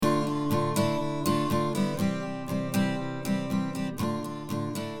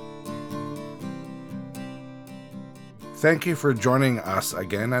Thank you for joining us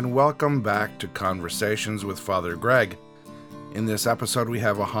again, and welcome back to Conversations with Father Greg. In this episode, we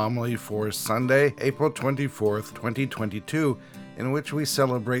have a homily for Sunday, April 24th, 2022, in which we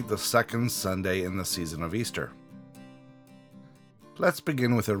celebrate the second Sunday in the season of Easter. Let's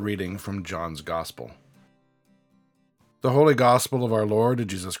begin with a reading from John's Gospel. The Holy Gospel of our Lord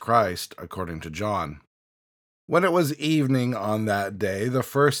Jesus Christ, according to John. When it was evening on that day, the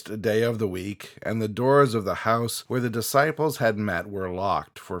first day of the week, and the doors of the house where the disciples had met were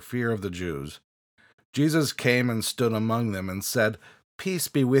locked for fear of the Jews, Jesus came and stood among them and said, "Peace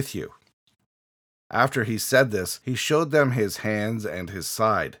be with you." After he said this, he showed them his hands and his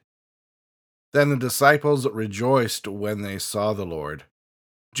side. Then the disciples rejoiced when they saw the Lord.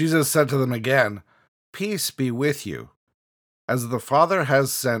 Jesus said to them again, "Peace be with you. As the Father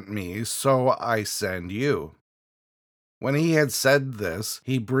has sent me, so I send you." When he had said this,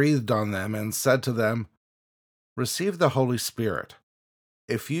 he breathed on them and said to them, "Receive the Holy Spirit.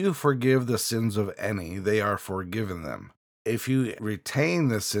 If you forgive the sins of any, they are forgiven them. If you retain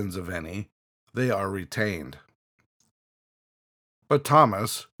the sins of any, they are retained." But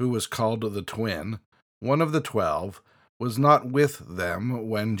Thomas, who was called the Twin, one of the 12, was not with them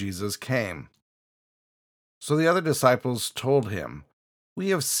when Jesus came. So the other disciples told him, "We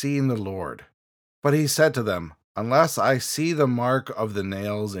have seen the Lord." But he said to them, "Unless I see the mark of the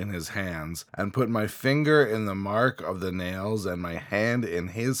nails in his hands, and put my finger in the mark of the nails and my hand in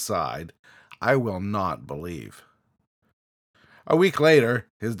his side, I will not believe." A week later,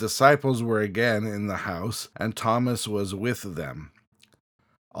 his disciples were again in the house, and Thomas was with them.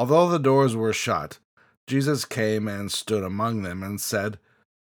 Although the doors were shut, Jesus came and stood among them and said,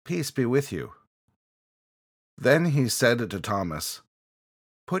 "Peace be with you." Then he said to Thomas,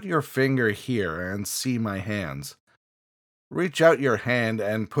 "Put your finger here and see my hands. Reach out your hand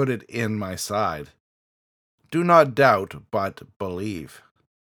and put it in my side. Do not doubt, but believe."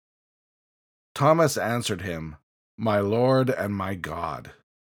 Thomas answered him, "My Lord and my God."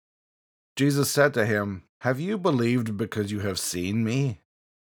 Jesus said to him, "Have you believed because you have seen me?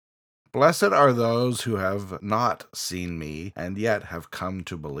 Blessed are those who have not seen me and yet have come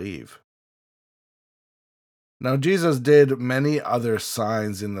to believe." Now Jesus did many other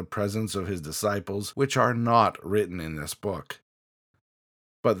signs in the presence of his disciples, which are not written in this book.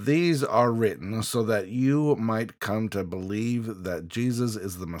 But these are written so that you might come to believe that Jesus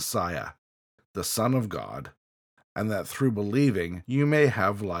is the Messiah, the Son of God, and that through believing you may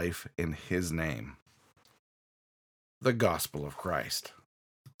have life in his name. The Gospel of Christ.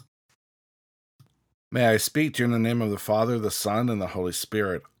 May I speak to you in the name of the Father, the Son, and the Holy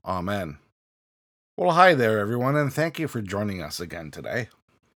Spirit. Amen. Well, hi there, everyone, and thank you for joining us again today.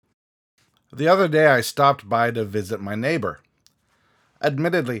 The other day, I stopped by to visit my neighbor.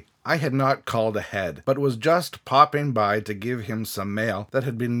 Admittedly, I had not called ahead, but was just popping by to give him some mail that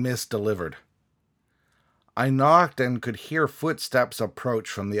had been misdelivered. I knocked and could hear footsteps approach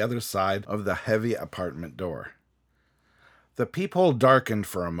from the other side of the heavy apartment door. The peephole darkened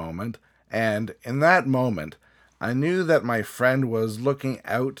for a moment, and in that moment, I knew that my friend was looking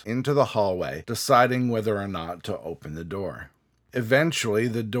out into the hallway, deciding whether or not to open the door. Eventually,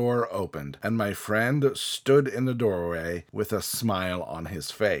 the door opened, and my friend stood in the doorway with a smile on his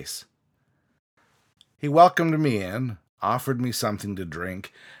face. He welcomed me in, offered me something to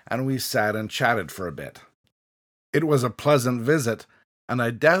drink, and we sat and chatted for a bit. It was a pleasant visit, and I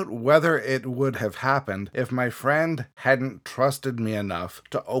doubt whether it would have happened if my friend hadn't trusted me enough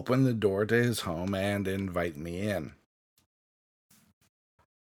to open the door to his home and invite me in.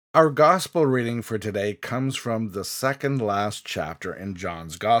 Our gospel reading for today comes from the second last chapter in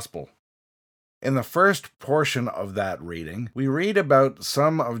John's Gospel. In the first portion of that reading, we read about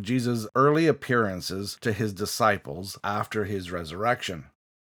some of Jesus' early appearances to his disciples after his resurrection.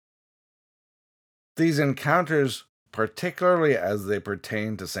 These encounters, particularly as they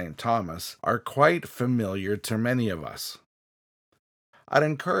pertain to St. Thomas, are quite familiar to many of us. I'd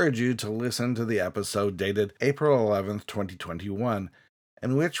encourage you to listen to the episode dated April 11th, 2021,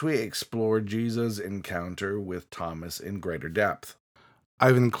 in which we explore Jesus' encounter with Thomas in greater depth.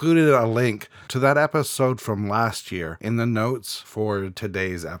 I've included a link to that episode from last year in the notes for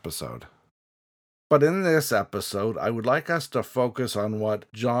today's episode. But in this episode, I would like us to focus on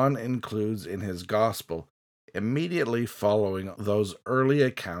what John includes in his gospel immediately following those early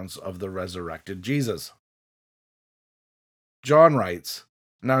accounts of the resurrected Jesus. John writes,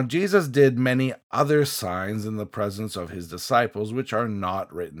 "Now Jesus did many other signs in the presence of his disciples, which are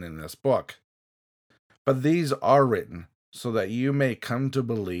not written in this book. But these are written so that you may come to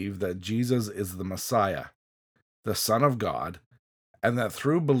believe that Jesus is the Messiah, the Son of God, and that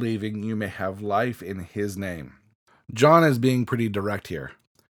through believing you may have life in his name. John is being pretty direct here.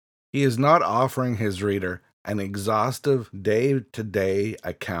 He is not offering his reader an exhaustive day-to-day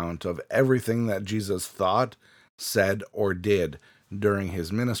account of everything that Jesus thought, said, or did during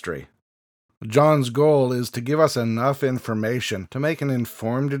his ministry. John's goal is to give us enough information to make an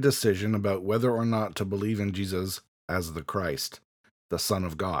informed decision about whether or not to believe in Jesus as the Christ, the Son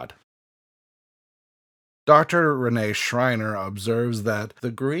of God. Dr. Renee Schreiner observes that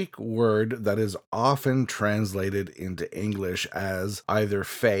the Greek word that is often translated into English as either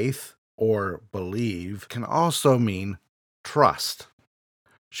faith or believe can also mean trust.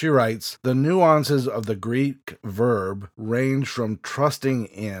 She writes, the nuances of the Greek verb range from trusting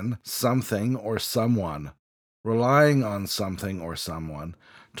in something or someone, relying on something or someone,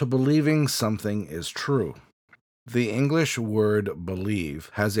 to believing something is true. The English word believe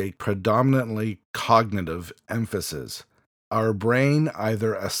has a predominantly cognitive emphasis. Our brain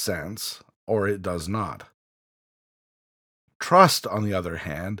either assents or it does not. Trust, on the other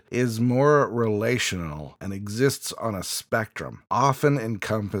hand, is more relational and exists on a spectrum, often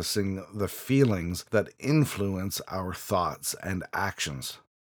encompassing the feelings that influence our thoughts and actions.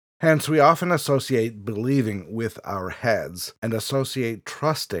 Hence, we often associate believing with our heads and associate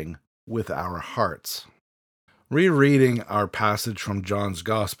trusting with our hearts. Rereading our passage from John's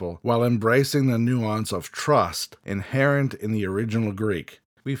Gospel while embracing the nuance of trust inherent in the original Greek,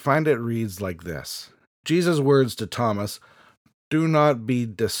 we find it reads like this. Jesus' words to Thomas, "Do not be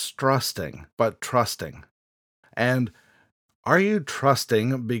distrusting, but trusting." And, "Are you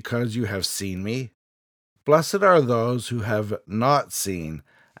trusting because you have seen me? Blessed are those who have not seen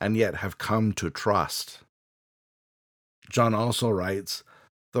and yet have come to trust." John also writes,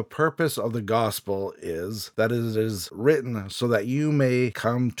 the purpose of the gospel is that it is written so that you may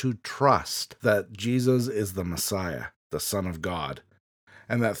come to trust that Jesus is the Messiah, the Son of God,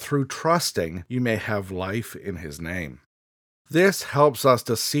 and that through trusting you may have life in his name. This helps us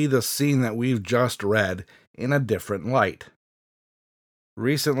to see the scene that we've just read in a different light.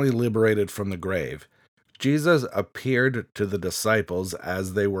 Recently liberated from the grave, Jesus appeared to the disciples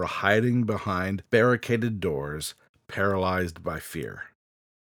as they were hiding behind barricaded doors, paralyzed by fear.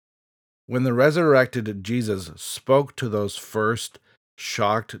 When the resurrected Jesus spoke to those first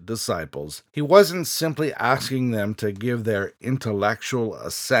shocked disciples, he wasn't simply asking them to give their intellectual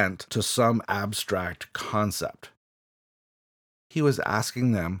assent to some abstract concept. He was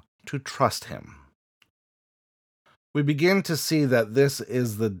asking them to trust him. We begin to see that this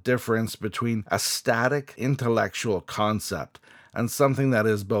is the difference between a static intellectual concept and something that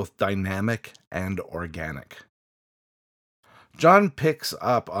is both dynamic and organic. John picks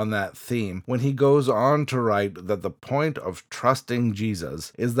up on that theme when he goes on to write that the point of trusting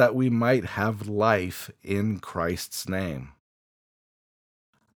Jesus is that we might have life in Christ's name.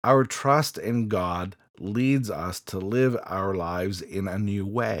 Our trust in God leads us to live our lives in a new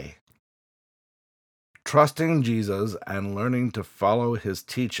way. Trusting Jesus and learning to follow his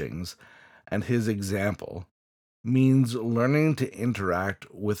teachings and his example means learning to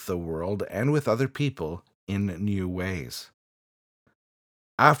interact with the world and with other people in new ways.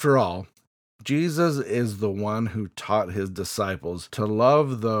 After all, Jesus is the one who taught his disciples to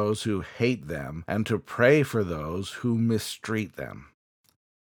love those who hate them and to pray for those who mistreat them.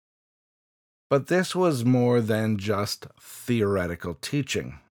 But this was more than just theoretical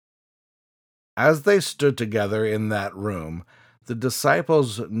teaching. As they stood together in that room, the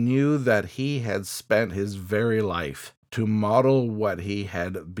disciples knew that he had spent his very life to model what he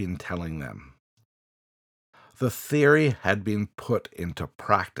had been telling them. The theory had been put into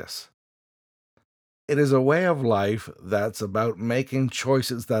practice. It is a way of life that's about making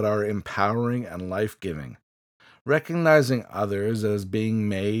choices that are empowering and life-giving, recognizing others as being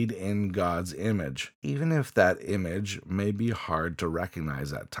made in God's image, even if that image may be hard to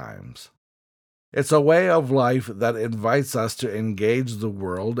recognize at times. It's a way of life that invites us to engage the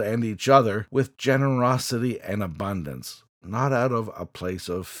world and each other with generosity and abundance, not out of a place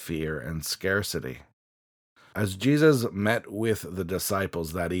of fear and scarcity. As Jesus met with the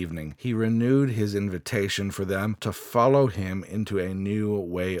disciples that evening, he renewed his invitation for them to follow him into a new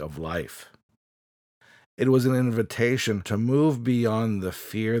way of life. It was an invitation to move beyond the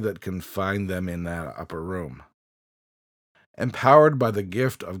fear that confined them in that upper room. Empowered by the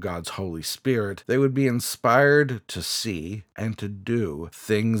gift of God's Holy Spirit, they would be inspired to see and to do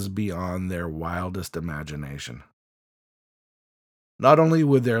things beyond their wildest imagination. Not only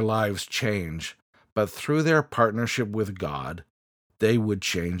would their lives change, but through their partnership with God, they would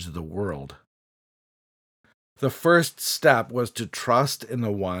change the world. The first step was to trust in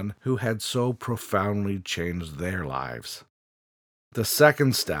the one who had so profoundly changed their lives. The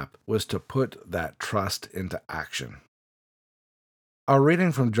second step was to put that trust into action. Our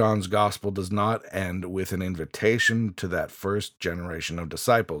reading from John's Gospel does not end with an invitation to that first generation of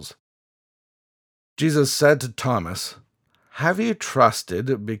disciples. Jesus said to Thomas, "Have you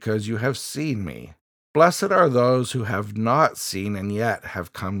trusted because you have seen me? Blessed are those who have not seen and yet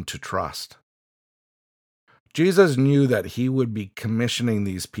have come to trust." Jesus knew that he would be commissioning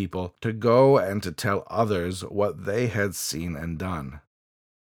these people to go and to tell others what they had seen and done.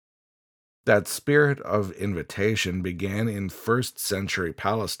 That spirit of invitation began in first-century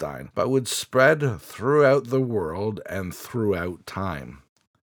Palestine, but would spread throughout the world and throughout time.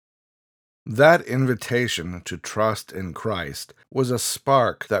 That invitation to trust in Christ was a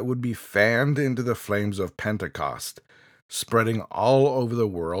spark that would be fanned into the flames of Pentecost, spreading all over the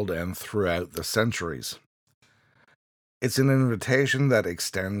world and throughout the centuries. It's an invitation that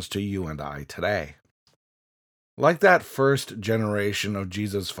extends to you and I today. Like that first generation of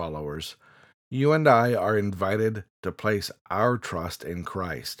Jesus followers, you and I are invited to place our trust in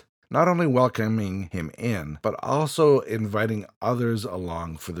Christ, not only welcoming him in, but also inviting others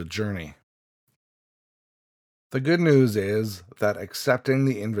along for the journey. The good news is that accepting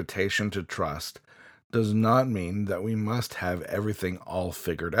the invitation to trust does not mean that we must have everything all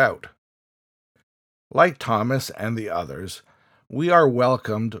figured out. Like Thomas and the others, we are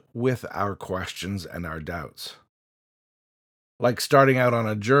welcomed with our questions and our doubts. Like starting out on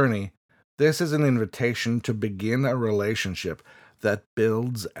a journey, this is an invitation to begin a relationship that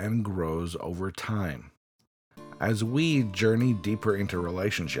builds and grows over time. As we journey deeper into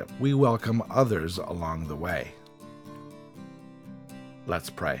relationship, we welcome others along the way. Let's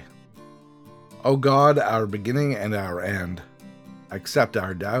pray. O God, our beginning and our end, accept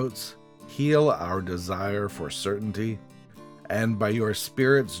our doubts, heal our desire for certainty, and by your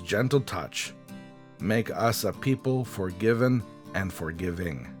Spirit's gentle touch, make us a people forgiven and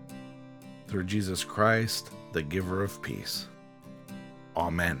forgiving. Through Jesus Christ, the giver of peace.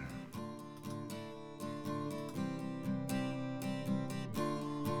 Amen.